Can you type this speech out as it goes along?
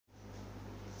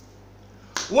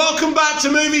Welcome back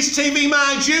to Movies TV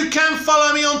Mad. You can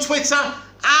follow me on Twitter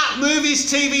at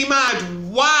Movies TV Mad.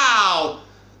 Wow!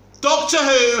 Doctor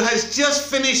Who has just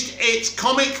finished its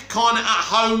Comic Con at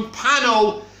Home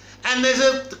panel, and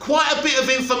there's quite a bit of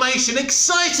information,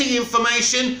 exciting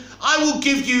information. I will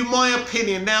give you my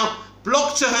opinion. Now,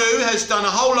 Doctor Who has done a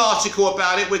whole article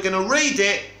about it. We're going to read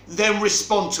it, then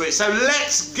respond to it. So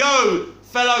let's go,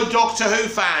 fellow Doctor Who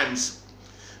fans.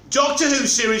 Doctor Who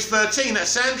Series 13 at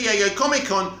San Diego Comic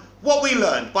Con, What We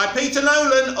Learned, by Peter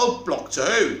Nolan of Doctor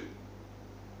Who.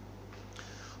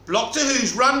 Doctor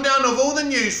Who's rundown of all the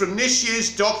news from this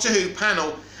year's Doctor Who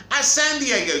panel at San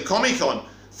Diego Comic Con.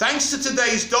 Thanks to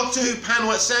today's Doctor Who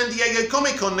panel at San Diego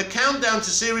Comic Con, the countdown to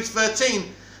Series 13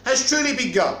 has truly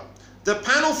begun. The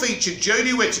panel featured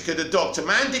Jodie Whittaker, the Doctor,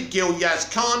 Mandip Gill,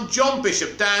 Yaz Khan, John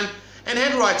Bishop, Dan, and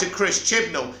head writer Chris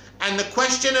Chibnall. And the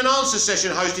question and answer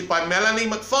session hosted by Melanie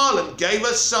McFarlane gave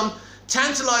us some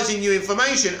tantalising new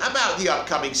information about the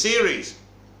upcoming series.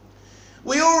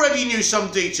 We already knew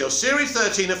some details. Series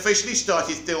 13 officially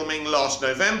started filming last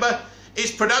November.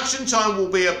 Its production time will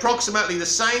be approximately the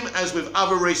same as with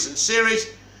other recent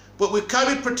series, but with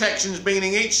COVID protections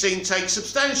meaning each scene takes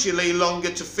substantially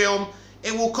longer to film,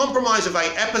 it will comprise of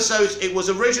 8 episodes. It was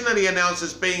originally announced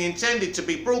as being intended to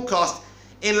be broadcast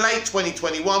in late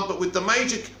 2021, but with the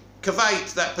major caveat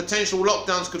that potential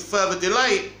lockdowns could further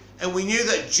delay it, and we knew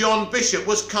that John Bishop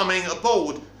was coming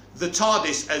aboard the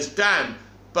TARDIS as Dan.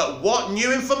 But what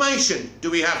new information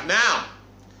do we have now?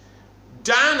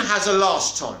 Dan has a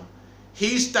last time.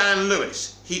 He's Dan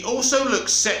Lewis. He also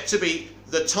looks set to be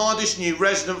the TARDIS new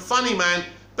resident funny man,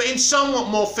 but in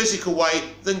somewhat more physical way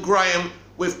than Graham,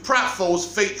 with pratfalls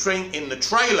featuring in the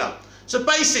trailer. So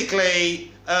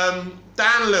basically,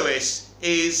 Dan Lewis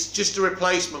is just a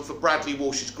replacement for Bradley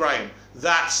Walsh's Graham.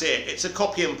 That's it. It's a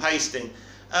copy and pasting.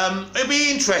 It'll be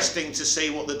interesting to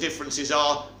see what the differences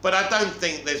are, but I don't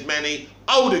think there's many.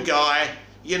 Older guy,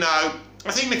 you know,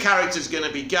 I think the character's going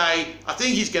to be gay. I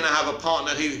think he's going to have a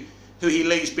partner who he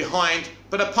leaves behind,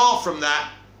 but apart from that,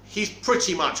 he's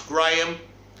pretty much Graham.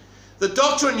 The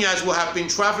Doctor and Yaz will have been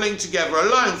travelling together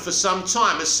alone for some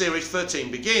time as Series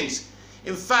 13 begins.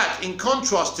 In fact, in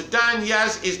contrast to Dan,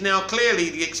 Yaz is now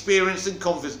clearly the experienced and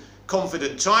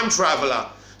confident time traveller.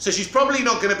 So she's probably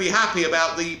not going to be happy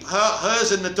about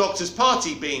hers and the Doctor's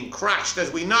party being crashed,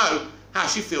 as we know how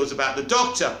she feels about the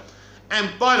Doctor. And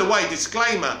by the way,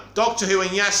 disclaimer, Doctor Who and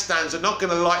Yaz stans are not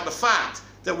going to like the fact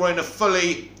that we're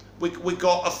in we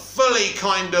got a fully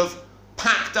kind of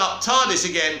packed up TARDIS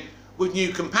again with new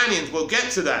companions. We'll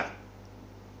get to that.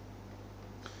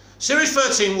 Series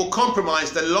 13 will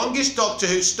comprise the longest Doctor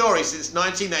Who story since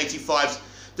 1985's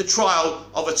The Trial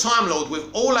of a Time Lord, with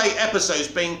all 8 episodes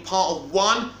being part of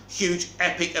one huge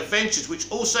epic adventure, which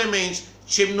also means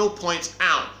Chibnall points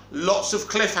out lots of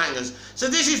cliffhangers. So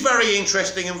this is very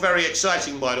interesting and very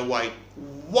exciting, by the way.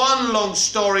 One long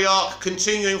story arc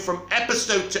continuing from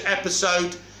episode to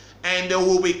episode, and there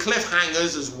will be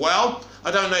cliffhangers as well. I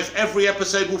don't know if every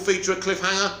episode will feature a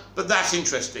cliffhanger, but that's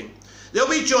interesting. They'll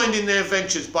be joined in their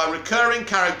adventures by recurring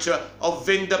character of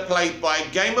Vinder, played by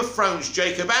Game of Thrones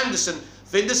Jacob Anderson.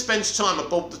 Vinder spends time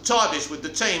aboard the TARDIS with the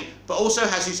team, but also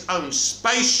has his own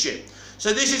spaceship.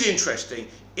 So this is interesting.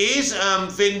 Is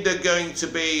Vinder going to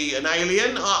be an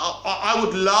alien? I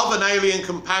would love an alien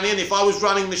companion. If I was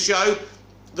running the show,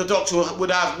 the Doctor would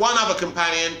have one other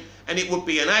companion, and it would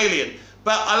be an alien.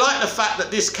 But I like the fact that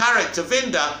this character,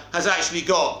 Vinder, has actually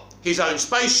got his own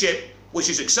spaceship, which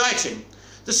is exciting.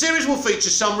 The series will feature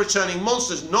some returning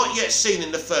monsters not yet seen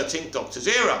in the 13th Doctor's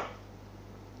era.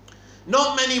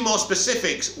 Not many more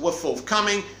specifics were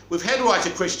forthcoming, with head writer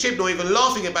Chris Chibnall even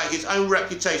laughing about his own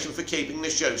reputation for keeping the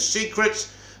show's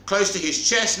secrets close to his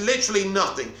chest. Literally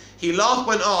nothing. He laughed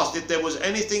when asked if there was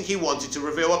anything he wanted to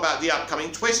reveal about the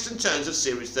upcoming twists and turns of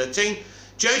Series 13.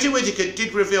 Jodie Whittaker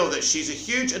did reveal that she's a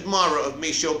huge admirer of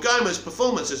Michelle Gomez's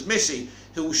performance as Missy,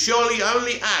 who will surely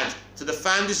only add to the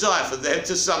fan desire for them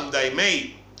to someday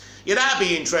meet. Yeah, that'd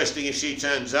be interesting if she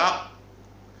turns up.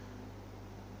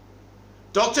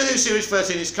 Doctor Who Series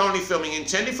 13 is currently filming,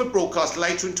 intended for broadcast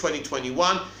later in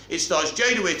 2021. It stars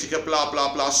Jodie Whittaker, blah,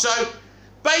 blah, blah. So,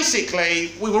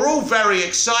 basically, we were all very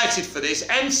excited for this,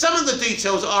 and some of the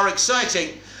details are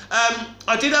exciting.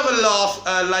 I did have a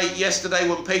laugh late yesterday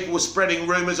when people were spreading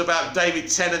rumours about David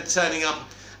Tennant turning up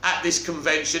at this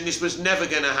convention. This was never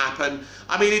going to happen.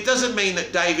 I mean, it doesn't mean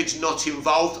that David's not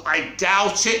involved. I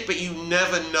doubt it, but you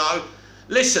never know.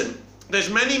 Listen, there's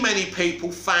many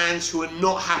people, fans, who are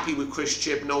not happy with Chris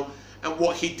Chibnall and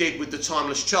what he did with the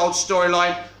Timeless Child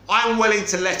storyline. I'm willing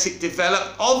to let it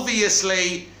develop.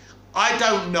 Obviously, I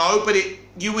don't know, but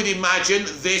you would imagine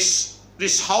this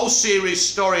whole series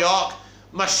story arc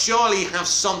must surely have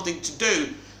something to do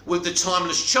with the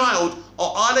Timeless Child,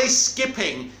 or are they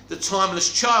skipping the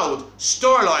Timeless Child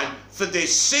storyline for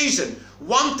this season?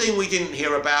 One thing we didn't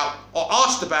hear about or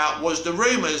asked about was the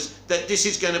rumours that this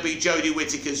is going to be Jodie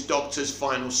Whittaker's Doctor's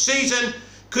final season.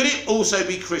 Could it also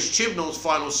be Chris Chibnall's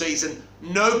final season?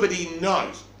 Nobody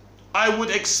knows. I would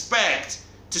expect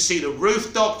to see the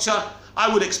Ruth Doctor.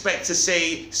 I would expect to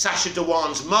see Sacha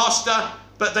Dhawan's Master,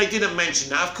 but they didn't mention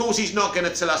that. Of course, he's not going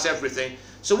to tell us everything.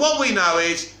 So what we know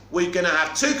is we're going to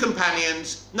have three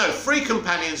companions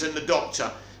and the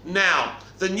Doctor. Now,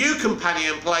 the new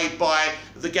companion played by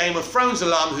the Game of Thrones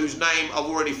alum, whose name I've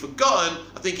already forgotten.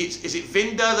 I think is it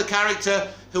Vinda, the character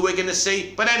who we're going to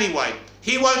see? But anyway,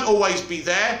 he won't always be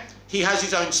there. He has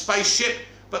his own spaceship,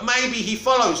 but maybe he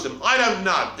follows them. I don't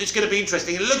know. It's going to be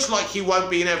interesting. It looks like he won't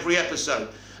be in every episode.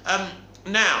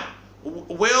 Now,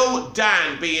 will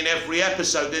Dan be in every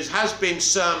episode? There has been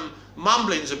some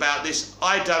mumblings about this.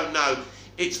 I don't know.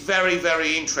 It's very,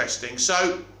 very interesting.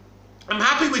 So I'm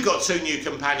happy we got two new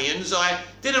companions. I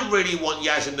didn't really want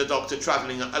Yaz and the Doctor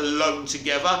travelling alone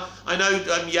together. I know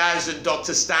Yaz and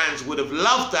Dr. Stans would have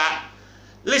loved that.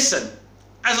 Listen,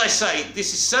 as I say,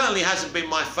 this certainly hasn't been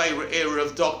my favourite era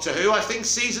of Doctor Who. I think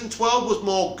season 12 was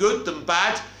more good than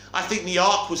bad. I think the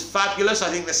arc was fabulous. I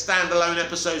think the standalone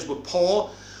episodes were poor.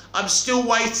 I'm still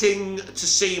waiting to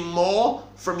see more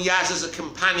from Yaz as a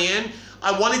companion.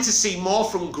 I wanted to see more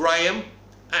from Graham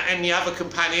and the other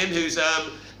companion, whose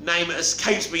name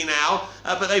escapes me now,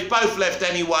 but they've both left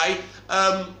anyway.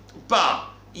 But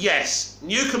yes,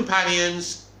 new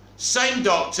companions, same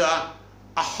Doctor,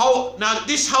 now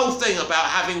this whole thing about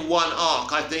having one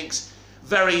arc I think's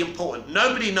very important.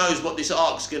 Nobody knows what this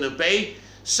arc's going to be.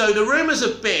 So the rumours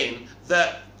have been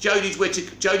that Jodie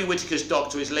Whittaker's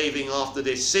Doctor is leaving after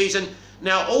this season.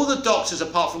 Now, all the Doctors,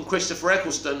 apart from Christopher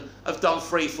Eccleston, have done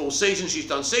 3 full seasons. She's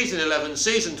done season 11,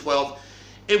 season 12.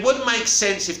 It wouldn't make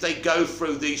sense if they go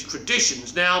through these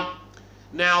traditions. Now,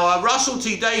 Russell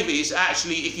T Davies,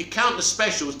 actually, if you count the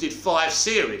specials, did 5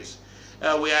 series.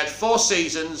 We had 4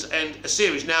 seasons and a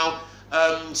series. Now,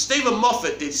 Stephen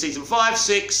Moffat did season 5,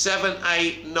 6, 7,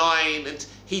 8, 9, and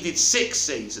he did 6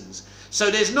 seasons. So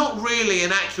there's not really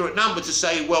an accurate number to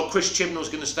say, well, Chris Chibnall's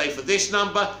going to stay for this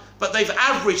number, but they've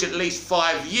averaged at least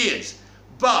 5 years.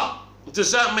 But does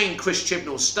that mean Chris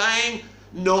Chibnall's staying?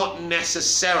 Not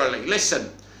necessarily. Listen,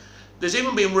 there's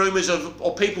even been rumours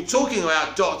or people talking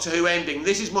about Doctor Who ending.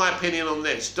 This is my opinion on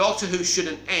this. Doctor Who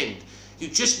shouldn't end. You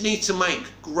just need to make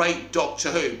great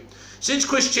Doctor Who. Since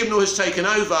Chris Chibnall has taken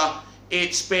over,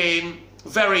 it's been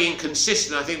very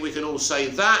inconsistent. I think we can all say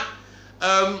that.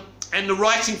 And the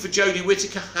writing for Jodie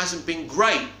Whittaker hasn't been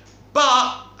great.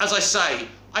 But, as I say,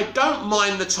 I don't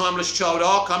mind the Timeless Child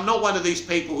arc. I'm not one of these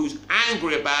people who's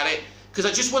angry about it, because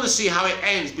I just want to see how it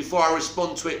ends before I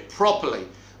respond to it properly.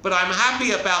 But I'm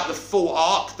happy about the full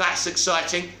arc. That's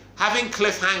exciting. Having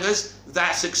cliffhangers,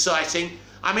 that's exciting.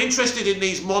 I'm interested in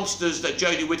these monsters that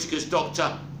Jodie Whittaker's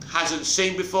Doctor hasn't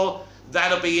seen before.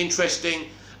 That'll be interesting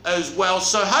as well.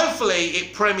 So hopefully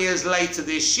it premieres later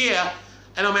this year,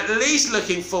 and I'm at least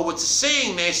looking forward to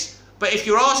seeing this. But if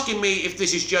you're asking me if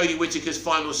this is Jodie Whittaker's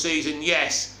final season,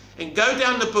 yes. And go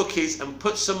down the bookies and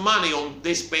put some money on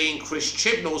this being Chris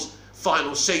Chibnall's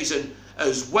final season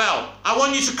as well. I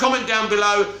want you to comment down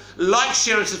below, like,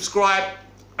 share and subscribe.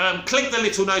 Click the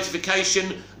little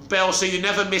notification bell so you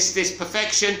never miss this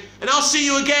perfection. And I'll see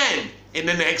you again in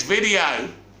the next video.